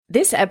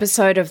This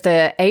episode of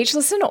the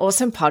Ageless and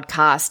Awesome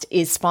podcast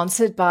is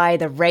sponsored by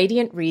the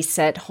Radiant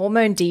Reset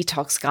Hormone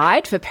Detox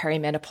Guide for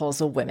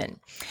Perimenopausal Women.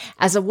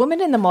 As a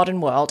woman in the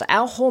modern world,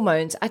 our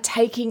hormones are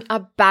taking a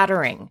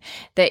battering.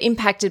 They're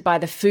impacted by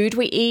the food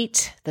we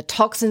eat, the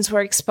toxins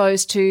we're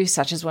exposed to,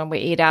 such as when we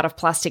eat out of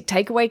plastic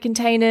takeaway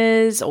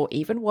containers, or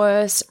even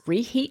worse,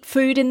 reheat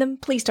food in them.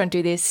 Please don't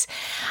do this.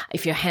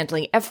 If you're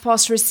handling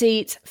FPOS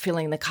receipts,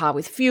 filling the car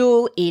with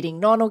fuel, eating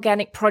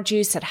non-organic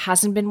produce that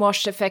hasn't been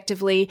washed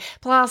effectively,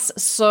 plus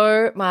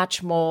so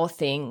much more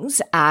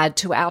things add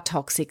to our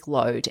toxic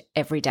load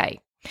every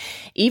day.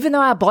 Even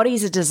though our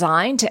bodies are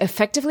designed to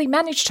effectively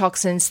manage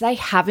toxins, they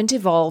haven't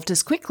evolved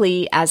as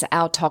quickly as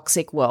our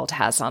toxic world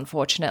has,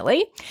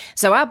 unfortunately.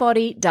 So our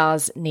body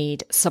does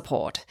need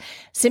support.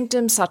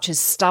 Symptoms such as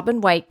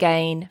stubborn weight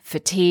gain,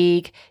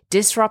 fatigue,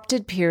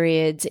 disrupted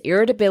periods,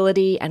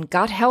 irritability, and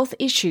gut health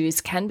issues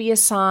can be a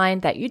sign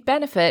that you'd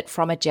benefit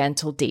from a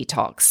gentle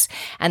detox.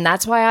 And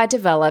that's why I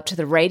developed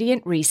the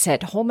Radiant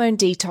Reset Hormone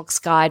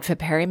Detox Guide for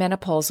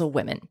Perimenopausal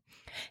Women.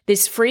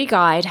 This free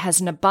guide has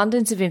an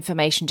abundance of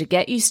information to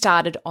get you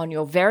started on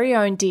your very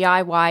own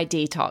DIY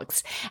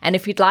detox. And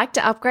if you'd like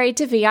to upgrade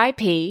to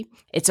VIP,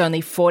 it's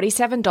only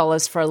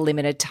 $47 for a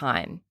limited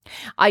time.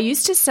 I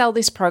used to sell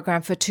this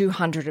program for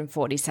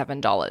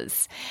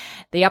 $247.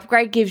 The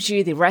upgrade gives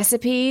you the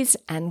recipes,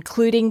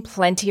 including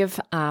plenty of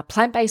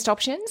plant-based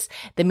options,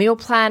 the meal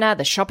planner,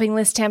 the shopping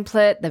list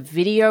template, the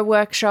video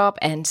workshop,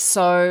 and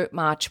so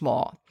much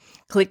more.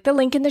 Click the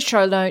link in the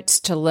show notes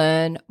to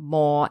learn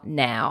more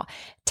now.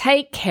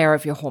 Take care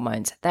of your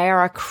hormones. They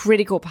are a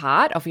critical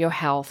part of your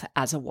health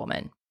as a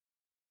woman.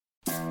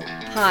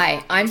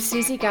 Hi, I'm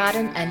Susie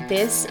Garden, and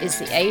this is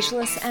the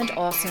Ageless and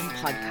Awesome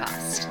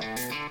podcast.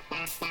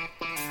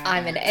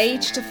 I'm an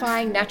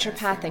age-defying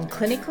naturopath and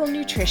clinical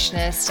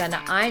nutritionist, and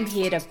I'm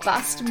here to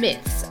bust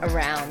myths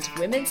around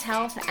women's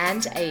health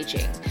and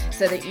aging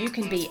so that you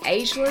can be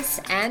ageless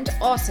and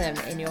awesome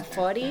in your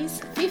 40s,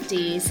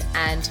 50s,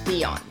 and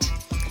beyond.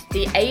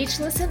 The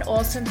Ageless and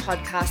Awesome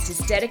podcast is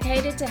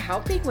dedicated to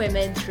helping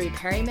women through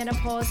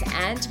perimenopause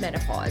and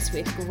menopause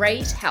with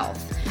great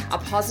health, a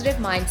positive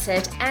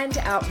mindset, and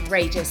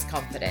outrageous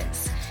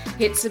confidence.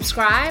 Hit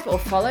subscribe or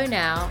follow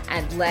now,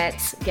 and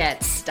let's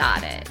get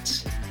started.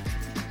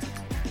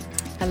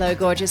 Hello,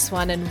 gorgeous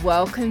one, and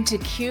welcome to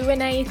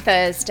Q&A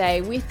Thursday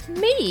with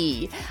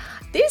me.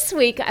 This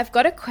week, I've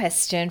got a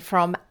question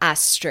from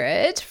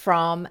Astrid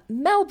from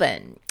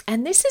Melbourne.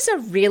 And this is a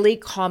really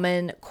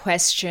common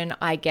question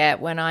I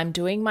get when I'm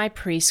doing my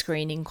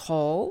pre-screening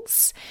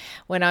calls,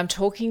 when I'm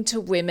talking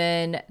to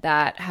women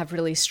that have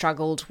really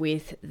struggled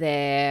with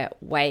their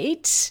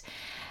weight,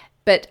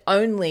 but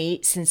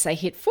only since they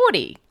hit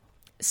 40.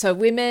 So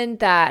women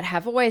that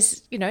have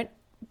always,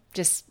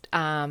 just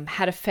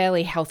had a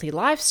fairly healthy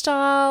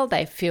lifestyle,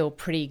 they feel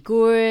pretty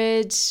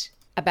good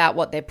about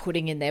what they're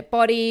putting in their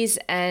bodies,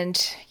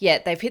 and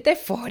yet they've hit their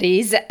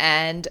 40s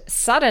and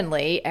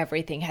suddenly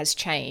everything has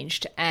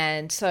changed.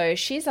 And so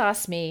she's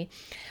asked me,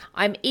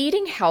 I'm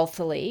eating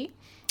healthy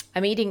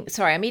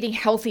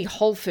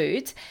whole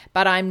foods,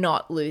 but I'm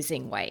not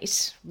losing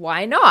weight.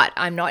 Why not?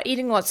 I'm not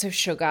eating lots of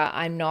sugar.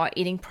 I'm not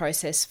eating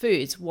processed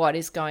foods. What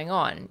is going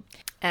on?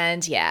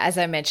 And yeah, as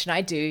I mentioned,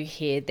 I do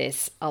hear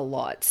this a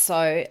lot.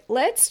 So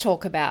let's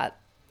talk about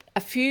a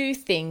few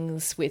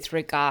things with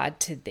regard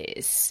to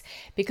this,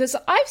 because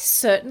I've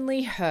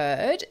certainly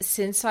heard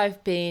since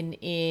I've been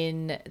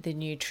in the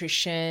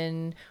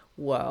nutrition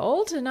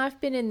world, and I've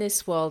been in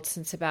this world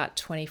since about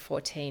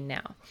 2014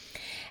 now,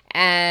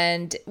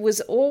 and it was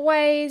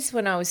always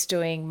when I was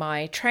doing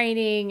my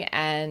training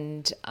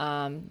and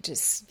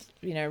just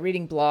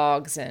reading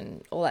blogs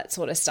and all that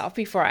sort of stuff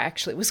before I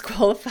actually was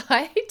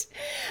qualified,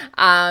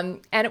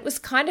 and it was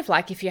kind of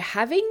like, if you're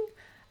having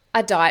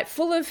a diet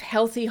full of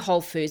healthy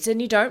whole foods,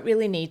 and you don't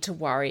really need to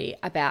worry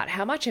about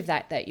how much of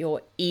that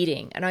you're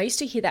eating. And I used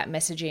to hear that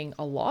messaging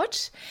a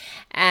lot.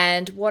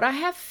 And what I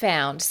have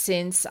found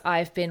since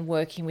I've been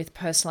working with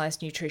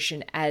personalized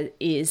nutrition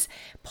is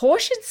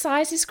portion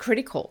size is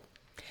critical.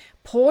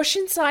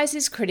 Portion size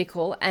is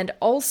critical, and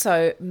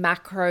also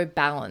macro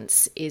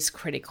balance is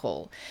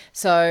critical.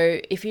 So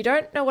if you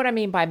don't know what I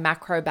mean by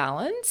macro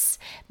balance,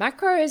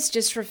 macros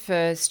just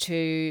refers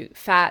to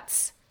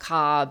fats,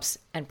 carbs,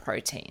 and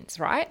proteins,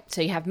 right?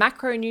 So you have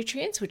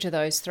macronutrients, which are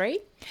those three,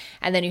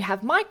 and then you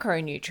have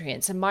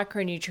micronutrients, and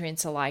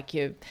micronutrients are like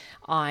your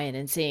iron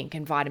and zinc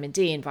and vitamin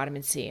D and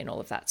vitamin C and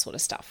all of that sort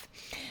of stuff.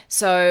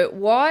 So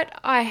what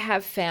I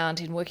have found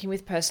in working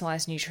with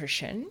personalized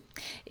nutrition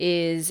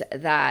is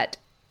that,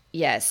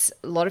 yes,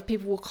 a lot of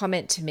people will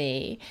comment to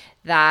me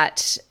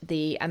that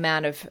the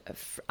amount of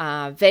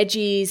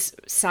veggies,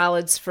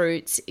 salads,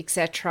 fruits,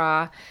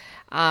 etc.,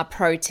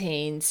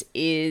 proteins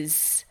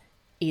is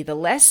either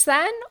less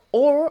than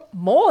or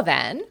more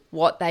than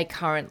what they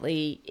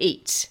currently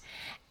eat.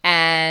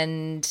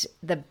 And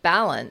the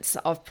balance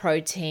of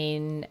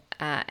protein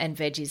and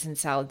veggies and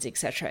salads,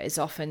 etc., is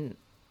often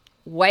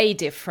way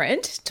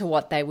different to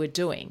what they were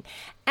doing.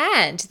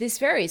 And this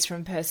varies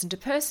from person to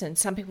person.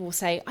 Some people will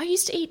say, I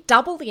used to eat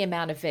double the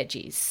amount of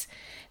veggies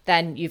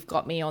then you've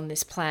got me on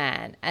this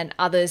plan. And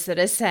others that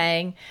are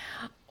saying,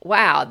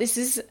 wow, this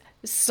is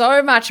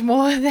so much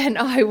more than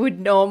I would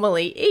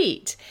normally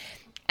eat.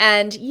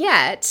 And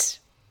yet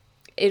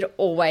it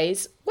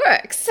always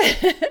works.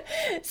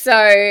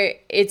 So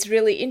it's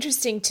really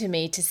interesting to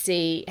me to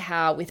see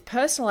how with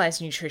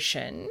personalized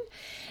nutrition,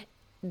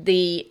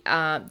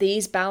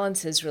 these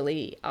balances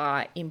really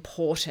are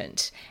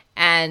important.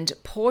 And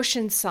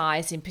portion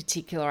size in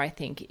particular, I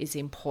think, is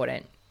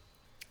important.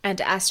 And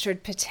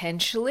Astrid,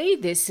 potentially,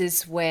 this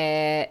is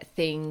where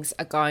things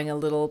are going a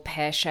little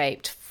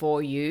pear-shaped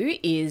for you,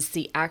 is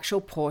the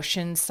actual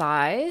portion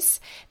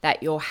size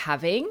that you're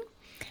having.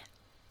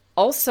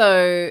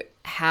 Also,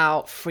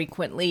 how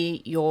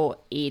frequently you're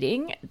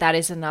eating. That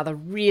is another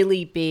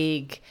really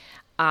big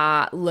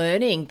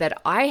learning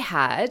that I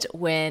had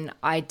when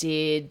I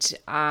did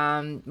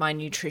my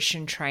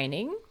nutrition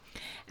training,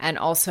 and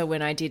also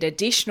when I did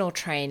additional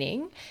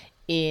training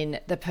in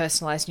the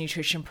personalized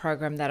nutrition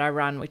program that I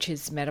run, which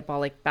is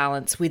Metabolic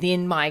Balance,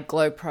 within my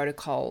Glow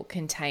Protocol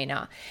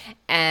container.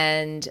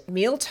 And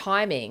meal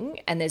timing,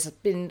 and there's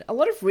been a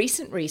lot of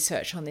recent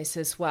research on this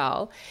as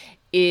well,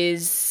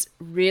 is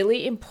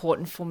really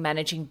important for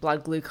managing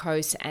blood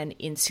glucose and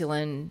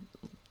insulin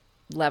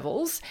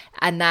levels,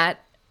 and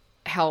that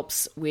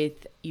helps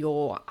with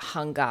your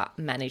hunger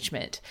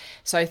management.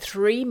 So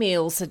 3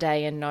 meals a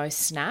day and no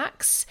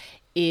snacks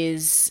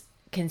is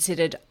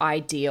considered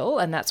ideal,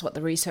 and that's what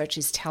the research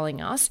is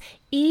telling us,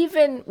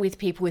 even with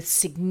people with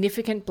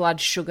significant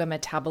blood sugar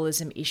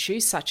metabolism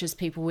issues, such as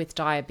people with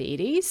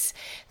diabetes,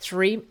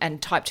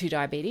 and type 2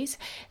 diabetes.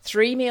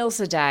 3 meals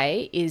a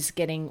day is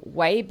getting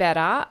way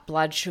better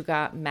blood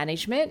sugar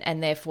management,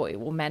 and therefore it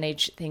will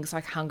manage things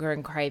like hunger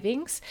and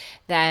cravings,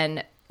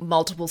 than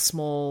multiple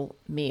small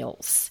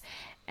meals.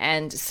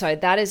 And so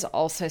that is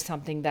also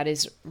something that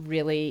is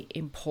really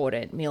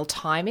important. Meal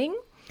timing,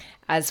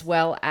 as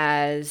well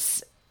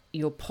as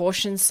your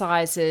portion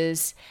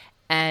sizes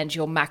and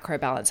your macro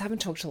balance. I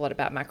haven't talked a lot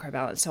about macro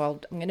balance,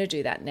 so I'm going to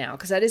do that now,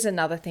 because that is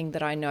another thing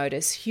that I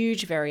notice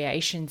huge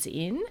variations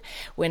in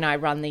when I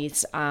run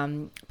these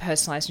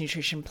personalized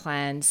nutrition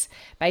plans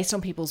based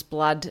on people's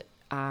blood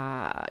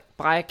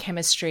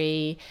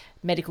biochemistry,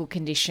 medical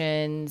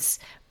conditions,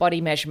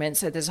 body measurements.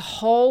 So there's a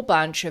whole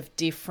bunch of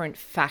different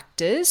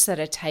factors that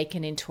are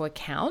taken into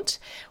account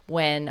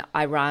when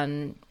I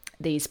run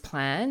these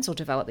plans or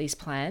develop these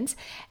plans.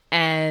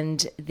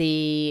 And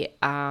the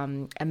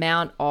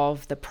amount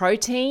of the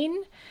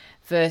protein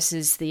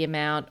versus the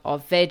amount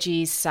of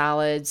veggies,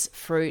 salads,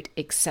 fruit,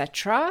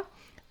 etc.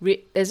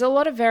 There's a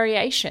lot of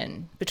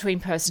variation between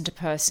person to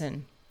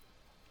person.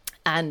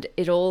 And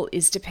it all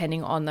is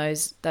depending on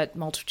that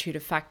multitude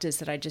of factors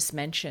that I just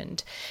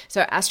mentioned.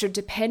 So Astrid,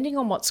 depending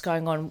on what's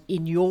going on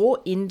in your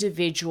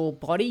individual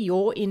body,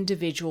 your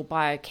individual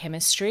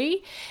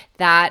biochemistry,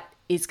 that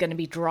is going to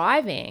be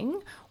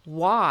driving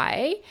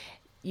why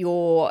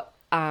your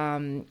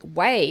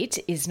weight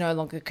is no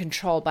longer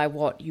controlled by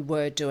what you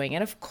were doing.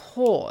 And of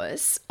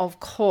course,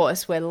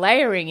 we're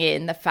layering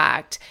in the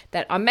fact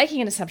that I'm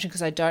making an assumption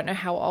because I don't know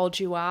how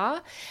old you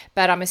are,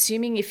 but I'm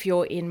assuming if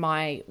you're in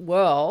my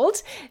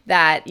world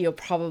that you're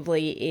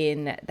probably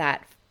in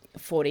that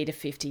 40 to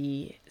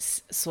 50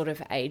 sort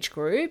of age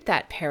group,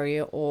 that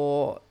peri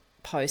or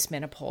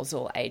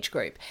postmenopausal age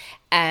group.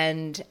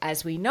 And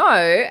as we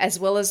know, as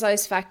well as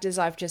those factors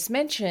I've just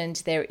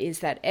mentioned, there is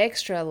that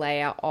extra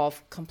layer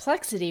of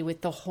complexity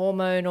with the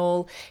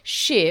hormonal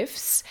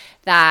shifts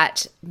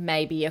that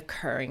may be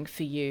occurring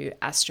for you,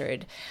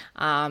 Astrid.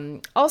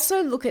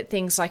 Also look at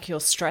things like your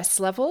stress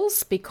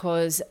levels,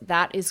 because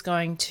that is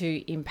going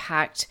to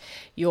impact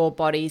your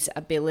body's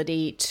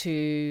ability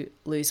to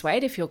lose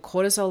weight. If your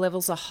cortisol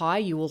levels are high,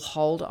 you will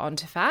hold on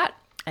to fat.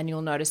 And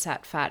you'll notice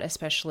that fat,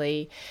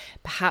 especially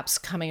perhaps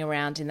coming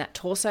around in that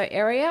torso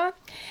area.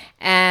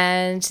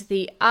 And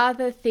the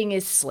other thing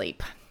is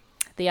sleep.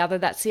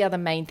 That's the other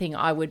main thing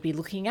I would be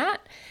looking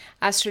at.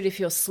 Astrid, if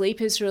your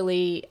sleep is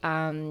really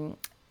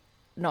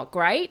not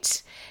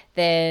great,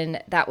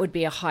 then that would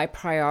be a high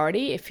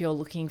priority if you're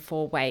looking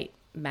for weight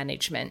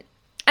management.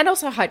 And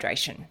also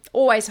hydration.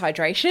 Always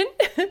hydration.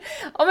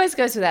 Almost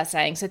goes without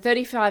saying. So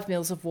 35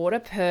 mils of water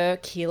per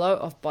kilo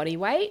of body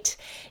weight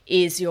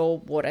is your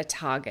water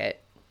target.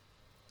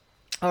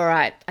 All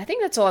right, I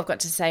think that's all I've got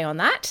to say on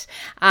that.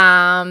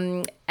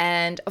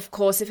 And of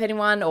course, if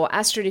anyone, or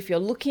Astrid, if you're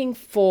looking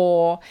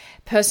for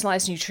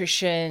personalized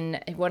nutrition,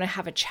 you want to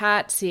have a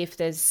chat, see if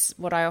there's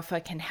what I offer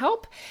can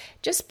help,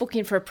 just book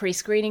in for a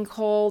pre-screening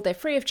call. They're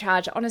free of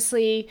charge.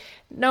 Honestly,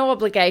 no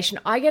obligation.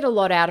 I get a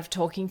lot out of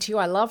talking to you.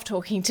 I love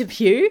talking to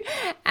you.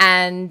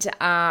 And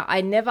I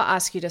never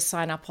ask you to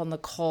sign up on the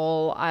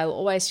call. I'll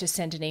always just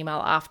send an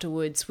email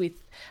afterwards with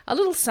a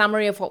little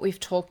summary of what we've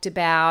talked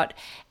about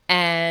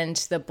and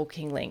the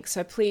booking link.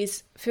 So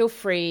please feel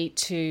free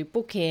to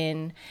book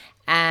in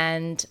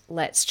and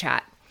let's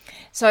chat.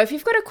 So if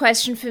you've got a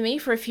question for me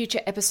for a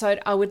future episode,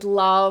 I would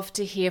love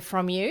to hear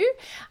from you.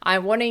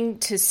 I'm wanting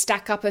to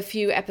stack up a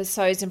few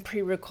episodes and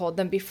pre-record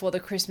them before the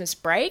Christmas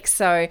break.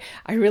 So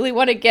I really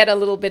want to get a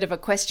little bit of a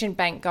question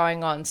bank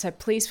going on. So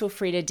please feel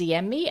free to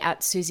DM me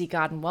at Susie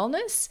Garden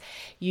Wellness.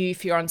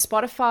 If you're on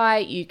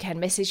Spotify, you can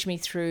message me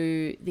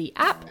through the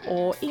app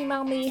or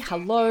email me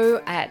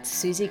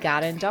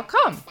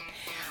hello@susiegarden.com.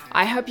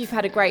 I hope you've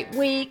had a great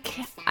week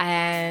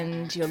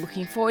and you're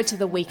looking forward to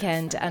the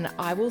weekend, and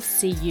I will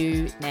see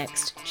you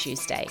next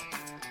Tuesday.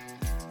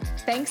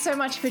 Thanks so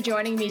much for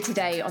joining me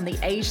today on the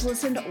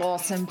Ageless and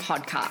Awesome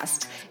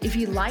podcast. If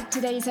you liked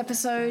today's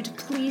episode,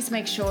 please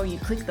make sure you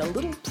click the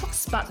little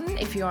plus button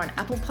if you're on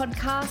Apple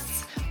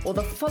Podcasts or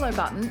the follow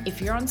button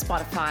if you're on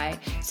Spotify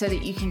so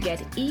that you can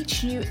get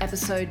each new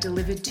episode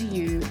delivered to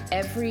you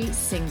every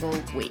single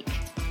week.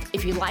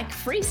 If you like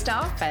free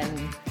stuff, and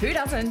who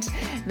doesn't,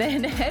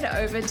 then head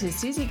over to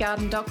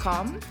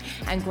susiegarden.com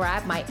and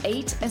grab my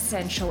 8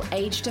 essential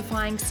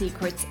age-defying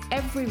secrets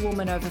every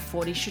woman over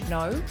 40 should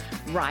know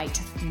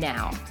right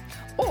now.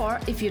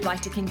 Or if you'd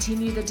like to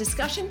continue the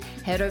discussion,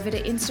 head over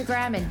to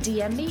Instagram and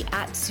DM me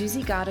at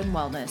Susie Garden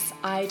Wellness.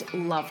 I'd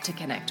love to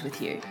connect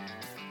with you.